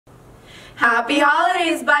Happy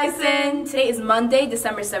holidays, Bison! Today is Monday,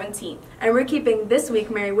 December 17th. And we're keeping this week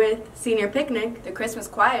merry with Senior Picnic, the Christmas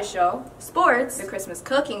Choir Show, Sports, the Christmas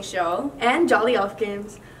Cooking Show, and Jolly Elf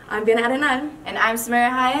Games. I'm Diana Arenal. And I'm Samira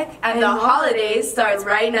Hayek, and the holidays starts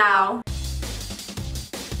right now.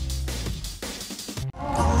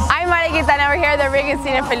 I'm Mari Quintana, we're here at the Reagan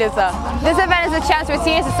Senior Palooza. This event is a chance for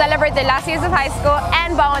seniors to celebrate their last years of high school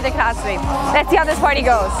and bond with their classmates. Let's see how this party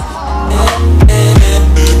goes.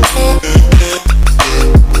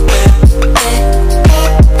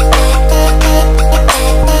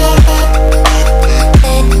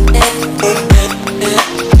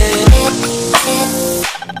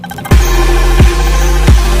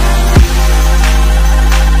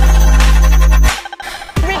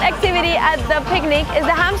 At the picnic is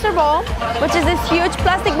the hamster bowl, which is this huge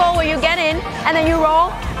plastic bowl where you get in and then you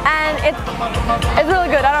roll, and it's really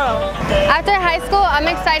good. I don't know. After high school, I'm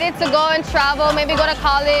excited to go and travel, maybe go to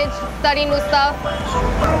college, study new stuff.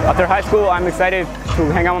 After high school, I'm excited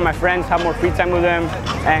to hang out with my friends, have more free time with them,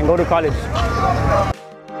 and go to college.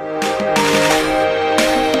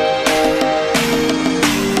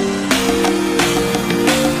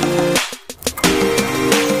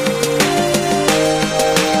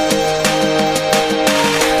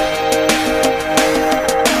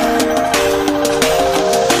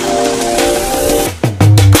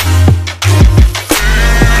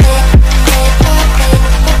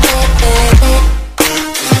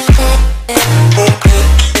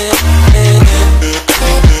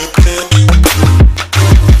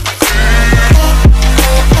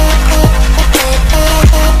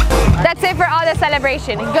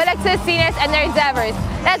 Celebration. Good luck to the seniors and their endeavors.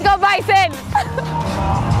 Let's go, Bison!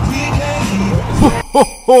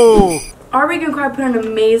 Our Reagan Choir put on an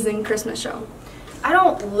amazing Christmas show. I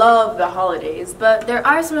don't love the holidays, but there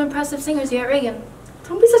are some impressive singers here at Reagan.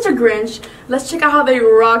 Don't be such a Grinch. Let's check out how they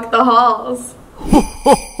rock the halls.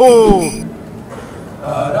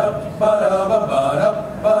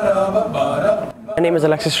 My name is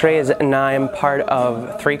Alexis Reyes, and I am part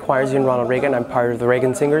of 3 choirs here in Ronald Reagan. I'm part of the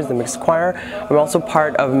Reagan Singers, the mixed choir. I'm also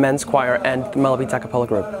part of men's choir and the Malavita a cappella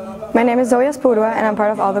group. My name is Zoe Espurua, and I'm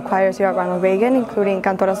part of all the choirs here at Ronald Reagan, including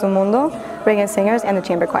Cantoras do Mundo, Reagan Singers, and the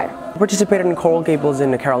Chamber Choir. I participated in Coral Gables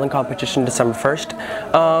in the caroling competition December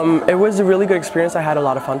 1st. It was a really good experience. I had a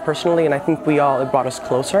lot of fun personally, and I think it brought us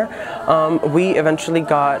closer. We eventually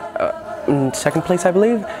got in 2nd place, I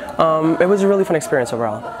believe. It was a really fun experience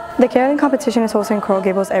overall. The caroling competition is hosted in Coral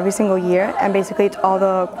Gables every single year, and basically it's all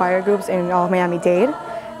the choir groups in all of Miami-Dade,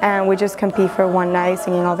 and we just compete for one night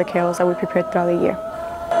singing all the carols that we prepared throughout the year.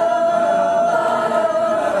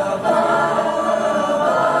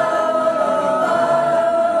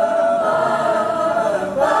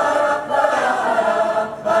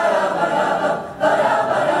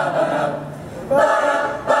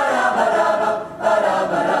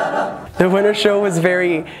 The winter show was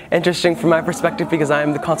very interesting from my perspective because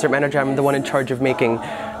I'm the concert manager. I'm the one in charge of making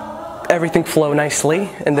everything flow nicely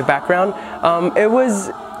in the background. It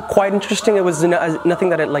was quite interesting. It was nothing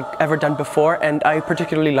that I'd ever done before, and I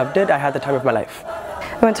particularly loved it. I had the time of my life.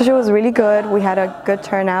 The winter show was really good. We had a good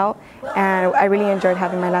turnout, and I really enjoyed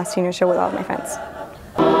having my last senior show with all of my friends.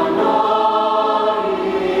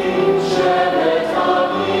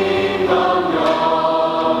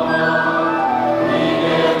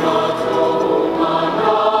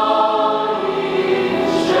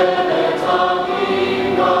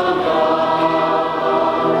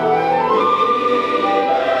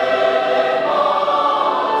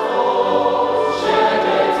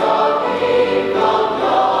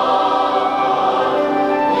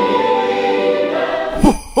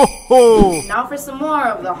 Now for some more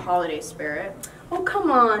of the holiday spirit. Oh,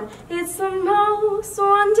 come on. It's the most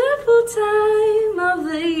wonderful time of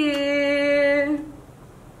the year.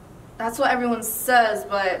 That's what everyone says,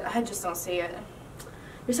 but I just don't see it.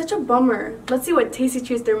 You're such a bummer. Let's see what tasty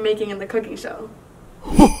treats they're making in the cooking show.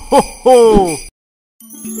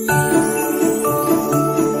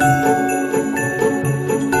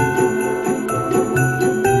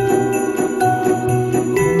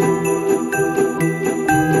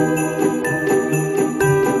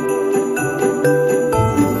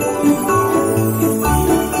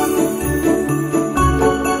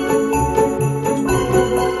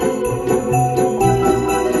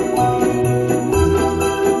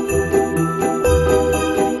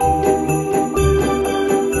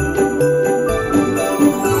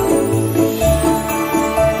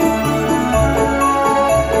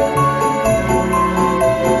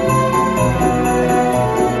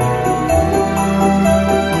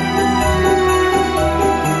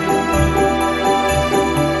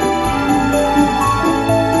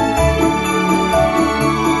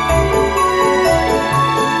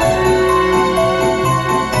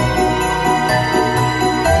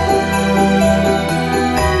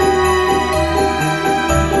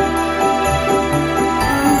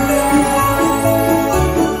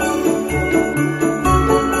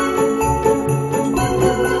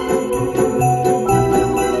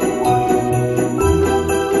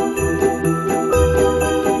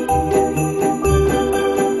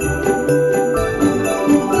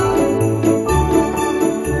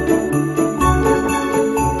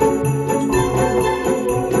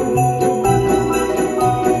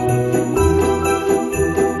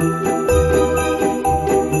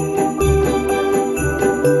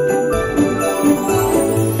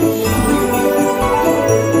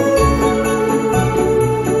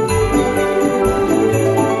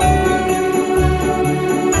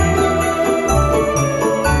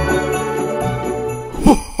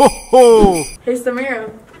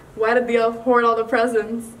 Samir, why did the elf hoard all the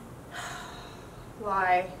presents?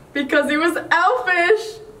 Why? Because he was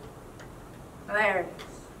elfish! There.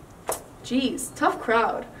 Jeez, tough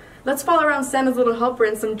crowd. Let's follow around Santa's little helper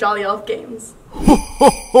in some jolly elf games. Ho ho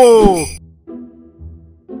ho!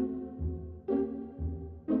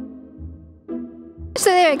 So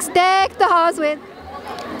lyrics, deck the halls with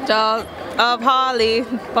Jaws of Holly,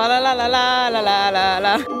 fa la la la la la la la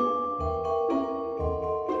la.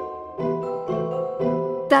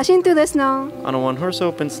 dashing through the snow. On a one-horse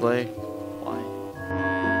open sleigh. Why?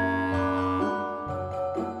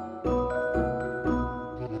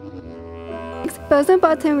 Bells and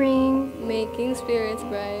button ring. Making spirits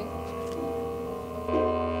bright.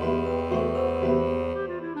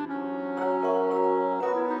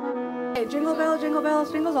 Jingle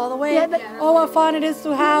bells, jingles all the way. Yeah, oh, what fun it is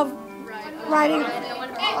to have riding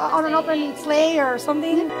on an open sleigh or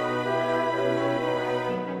something.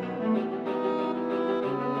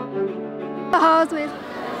 The halls with.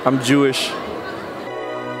 I'm Jewish.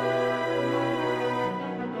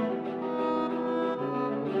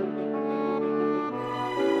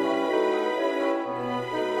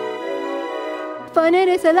 Fun it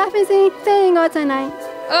is to laugh and sing all tonight.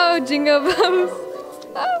 Oh, jingle bells.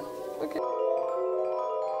 Oh, okay.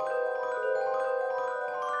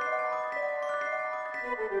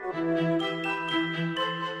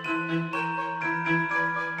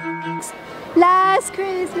 Last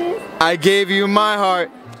Christmas, I gave you my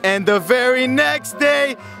heart, and the very next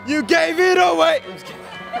day, you gave it away.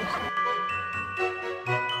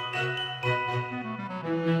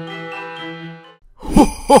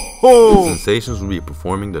 The Sensations will be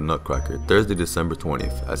performing the Nutcracker Thursday, December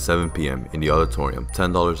 20th at 7 p.m. in the auditorium.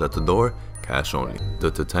 $10 at the door, cash only.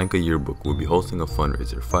 The Tatanka Yearbook will be hosting a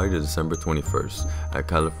fundraiser Friday, December 21st at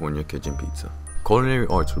California Kitchen Pizza. Culinary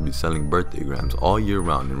Arts will be selling birthday grams all year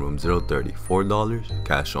round in room 030, $4,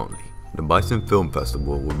 cash only. The Bison Film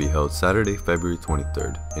Festival will be held Saturday, February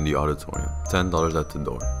 23rd in the auditorium, $10 at the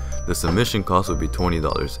door. The submission cost will be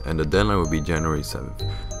 $20 and the deadline will be January 7th.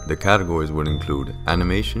 The categories would include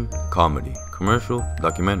animation, comedy, commercial,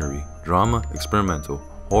 documentary, drama, experimental,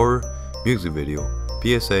 horror, music video,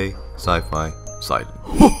 PSA, sci-fi, silent.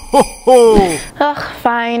 Ugh,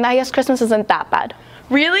 fine. I guess Christmas isn't that bad.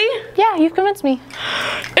 Really? Yeah, you've convinced me.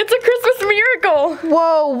 It's a Christmas miracle!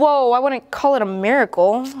 Whoa, I wouldn't call it a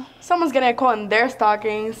miracle. Someone's getting a quote in their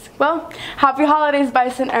stockings. Well, happy holidays,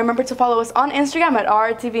 Bison, and remember to follow us on Instagram at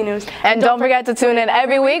RTV News. And don't forget to tune in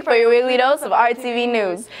every week for your weekly dose of RTV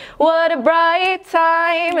News. What a bright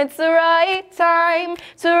time, it's the right time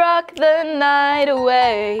to rock the night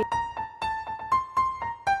away.